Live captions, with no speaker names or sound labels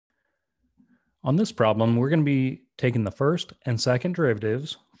On this problem, we're going to be taking the first and second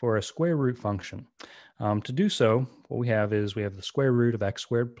derivatives for a square root function. To do so, what we have is we have the square root of x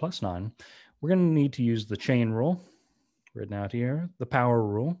squared plus 9. We're going to need to use the chain rule, written out here, the power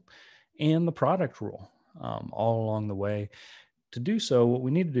rule, and the product rule all along the way. To do so, what we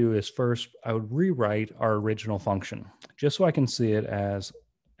need to do is first, I would rewrite our original function, just so I can see it as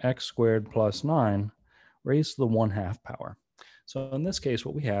x squared plus 9 raised to the 1/2 power. So in this case,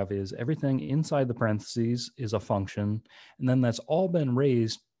 what we have is everything inside the parentheses is a function, and then that's all been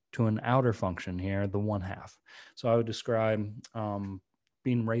raised to an outer function here, the 1/2. So I would describe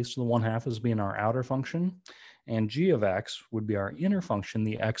being raised to the 1/2 as being our outer function, and g of x would be our inner function,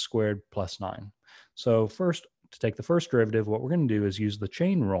 the x squared plus 9. So first, to take the first derivative, what we're going to do is use the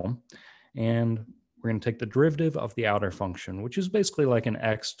chain rule, and we're going to take the derivative of the outer function, which is basically like an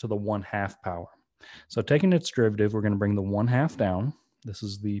x to the 1/2 power. So taking its derivative, we're going to bring the 1/2 down. This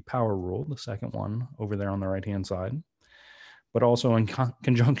is the power rule, the second one over there on the right-hand side, but also in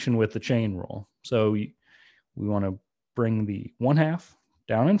conjunction with the chain rule. So we want to bring the 1/2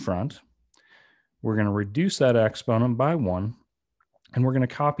 down in front. We're going to reduce that exponent by 1, and we're going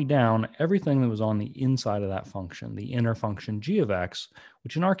to copy down everything that was on the inside of that function, the inner function g of x,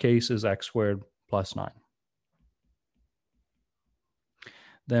 which in our case is x squared plus 9.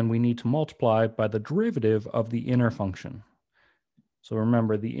 Then we need to multiply by the derivative of the inner function. So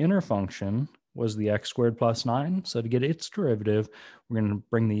remember, the inner function was the x squared plus 9. So to get its derivative, we're going to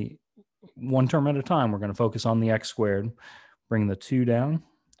bring the one term at a time. We're going to focus on the x squared, bring the 2 down,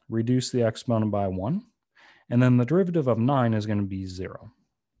 reduce the exponent by 1, and then the derivative of 9 is going to be 0.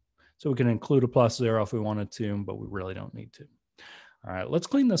 So we can include a plus 0 if we wanted to, but we really don't need to. All right, let's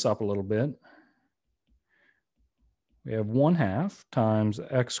clean this up a little bit. We have 1/2 times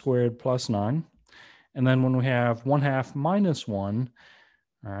x squared plus 9. And then when we have 1/2 minus 1,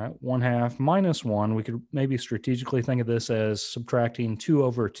 all right, 1/2 minus 1, we could maybe strategically think of this as subtracting 2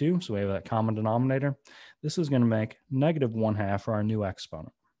 over 2. So we have that common denominator. This is going to make negative 1/2 for our new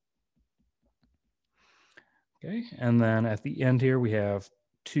exponent. Okay, and then at the end here, we have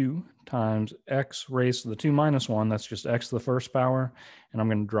 2 times x raised to the 2 minus 1. That's just x to the first power. And I'm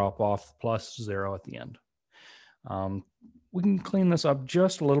going to drop off plus 0 at the end. We can clean this up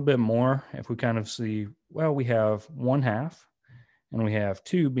just a little bit more if we kind of see, well, we have 1/2 and we have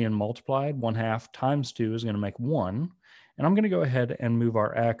 2 being multiplied. 1/2 times 2 is going to make 1. And I'm going to go ahead and move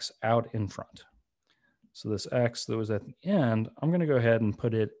our x out in front. So this x that was at the end, I'm going to go ahead and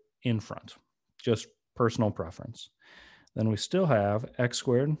put it in front, just personal preference. Then we still have x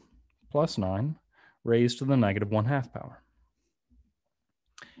squared plus 9 raised to the negative 1/2 power.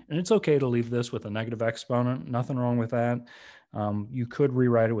 And it's okay to leave this with a negative exponent. Nothing wrong with that. You could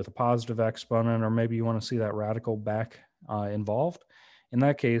rewrite it with a positive exponent, or maybe you want to see that radical back involved. In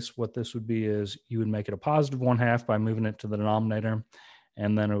that case, what this would be is you would make it a positive 1/2 by moving it to the denominator,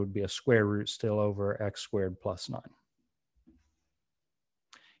 and then it would be a square root still over x squared plus 9.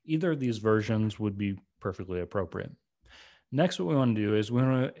 Either of these versions would be perfectly appropriate. Next, what we want to do is we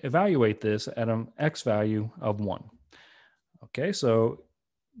want to evaluate this at an x value of 1. Okay, so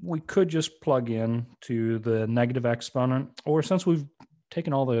we could just plug in to the negative exponent, or since we've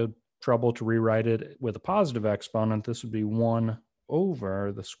taken all the trouble to rewrite it with a positive exponent, this would be 1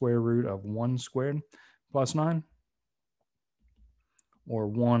 over the square root of 1 squared plus 9, or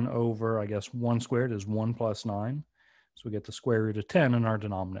 1 over, I guess 1 squared is 1 plus 9. So we get the square root of 10 in our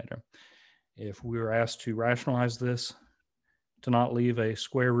denominator. If we were asked to rationalize this to not leave a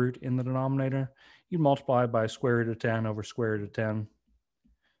square root in the denominator, you'd multiply by square root of 10 over square root of 10.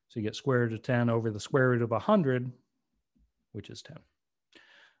 So you get square root of 10 over the square root of 100, which is 10.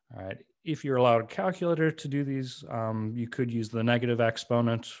 All right. If you're allowed a calculator to do these, you could use the negative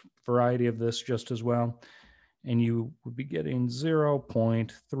exponent variety of this just as well. And you would be getting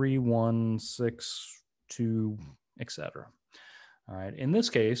 0.3162, etc. All right. In this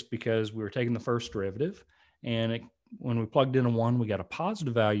case, because we were taking the first derivative, and when we plugged in a 1, we got a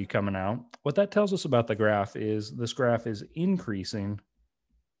positive value coming out. What that tells us about the graph is this graph is increasing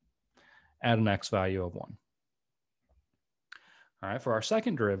at an x value of 1. All right, for our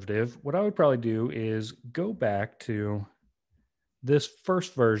second derivative, what I would probably do is go back to this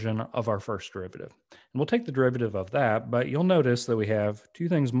first version of our first derivative. And we'll take the derivative of that, but you'll notice that we have two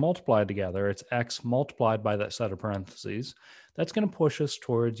things multiplied together. It's x multiplied by that set of parentheses. That's going to push us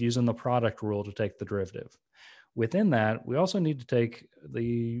towards using the product rule to take the derivative. Within that, we also need to take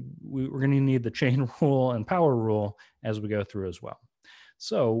we're going to need the chain rule and power rule as we go through as well.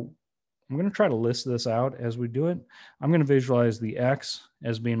 So I'm going to try to list this out as we do it. I'm going to visualize the x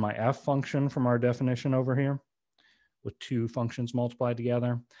as being my f function from our definition over here with two functions multiplied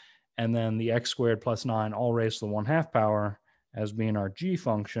together. and then the x squared plus 9 all raised to the 1/2 power as being our g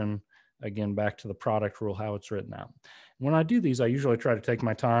function. Again, back to the product rule, how it's written out. When I do these, I usually try to take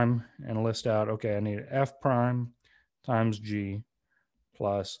my time and list out, okay, I need f prime times g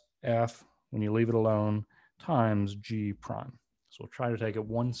plus f, when you leave it alone, times g prime. So we'll try to take it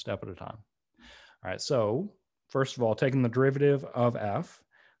one step at a time. All right, so first of all, taking the derivative of f,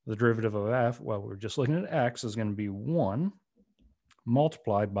 well, we're just looking at x, is going to be 1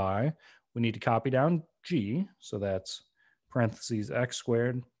 multiplied by, we need to copy down g, so that's parentheses x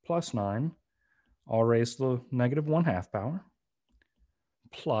squared plus 9, all raised to the negative 1/2 power,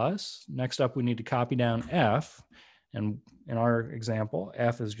 plus, next up we need to copy down f, and in our example,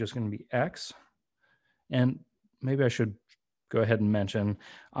 f is just going to be x, and maybe I should go ahead and mention,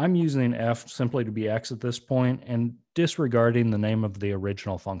 I'm using f simply to be x at this point and disregarding the name of the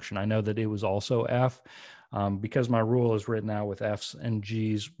original function. I know that it was also f. Because my rule is written out with f's and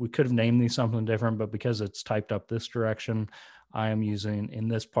g's, we could have named these something different, but because it's typed up this direction, I am using in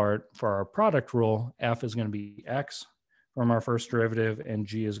this part for our product rule, f is going to be x from our first derivative, and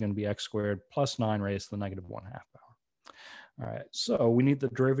g is going to be x squared plus 9 raised to the negative 1/2 power. All right, so we need the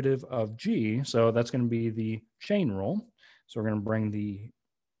derivative of g, so that's going to be the chain rule. So we're going to bring the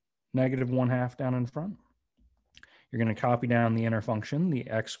negative 1/2 down in front. You're going to copy down the inner function, the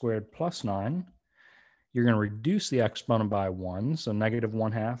x squared plus 9. You're going to reduce the exponent by 1, so negative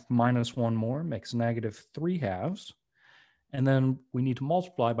 1/2 minus 1 more makes negative 3/2. And then we need to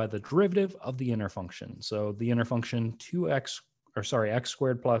multiply by the derivative of the inner function. So the inner function x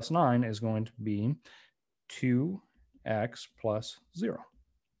squared plus 9 is going to be 2x plus 0.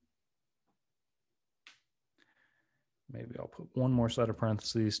 Maybe I'll put one more set of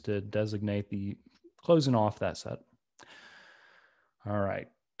parentheses to designate the closing off that set. All right,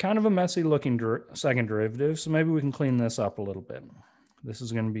 kind of a messy looking second derivative, so maybe we can clean this up a little bit. This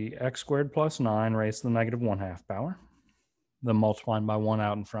is going to be x squared plus 9 raised to the negative 1/2 power. The multiplying by 1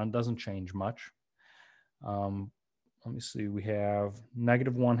 out in front doesn't change much. Let me see, we have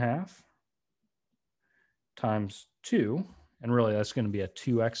negative 1/2 times 2, and really that's going to be a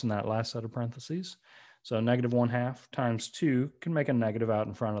 2x in that last set of parentheses. So negative 1/2 times 2 can make a negative out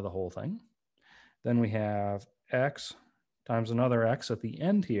in front of the whole thing. Then we have x times another x at the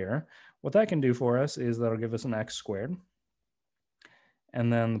end here. What that can do for us is that'll give us an x squared.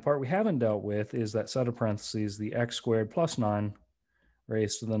 And then the part we haven't dealt with is that set of parentheses, the x squared plus 9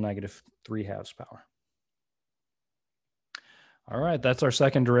 raised to the negative 3/2 power. All right, that's our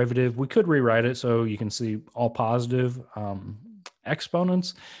second derivative. We could rewrite it so you can see all positive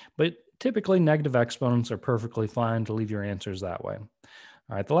exponents, but typically negative exponents are perfectly fine to leave your answers that way.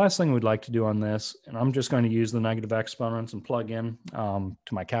 All right, the last thing we'd like to do on this, and I'm just going to use the negative exponents and plug in to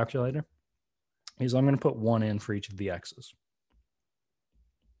my calculator, is I'm going to put 1 in for each of the x's.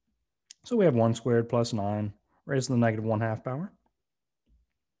 So we have 1 squared plus 9 raised to the negative 1/2 power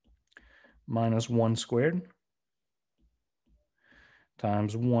minus 1 squared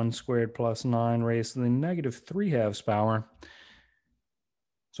times 1 squared plus 9 raised to the negative 3/2 power.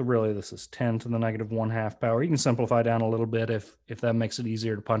 So really this is 10 to the negative 1/2 power. You can simplify down a little bit if that makes it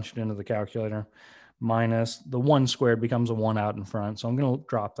easier to punch it into the calculator. Minus the 1 squared becomes a 1 out in front, so I'm going to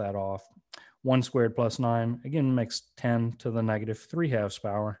drop that off. 1 squared plus 9, again, makes 10 to the negative 3/2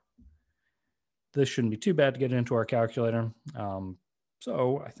 power. This shouldn't be too bad to get into our calculator.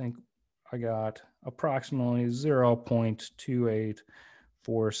 So I think I got approximately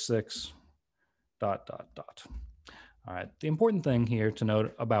 0.2846 ... All right, the important thing here to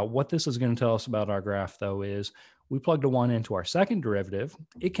note about what this is going to tell us about our graph, though, is we plugged a 1 into our second derivative.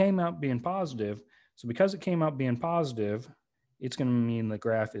 It came out being positive. So because it came out being positive, it's going to mean the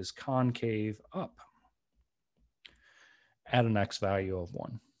graph is concave up at an x value of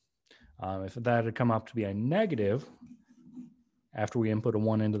 1. If that had come up to be a negative after we input a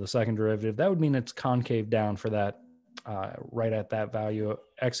 1 into the second derivative, that would mean it's concave down for that right at that value,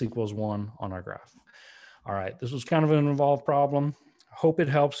 x equals 1 on our graph. All right, this was kind of an involved problem. I hope it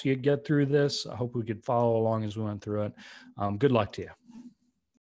helps you get through this. I hope we could follow along as we went through it. Good luck to you.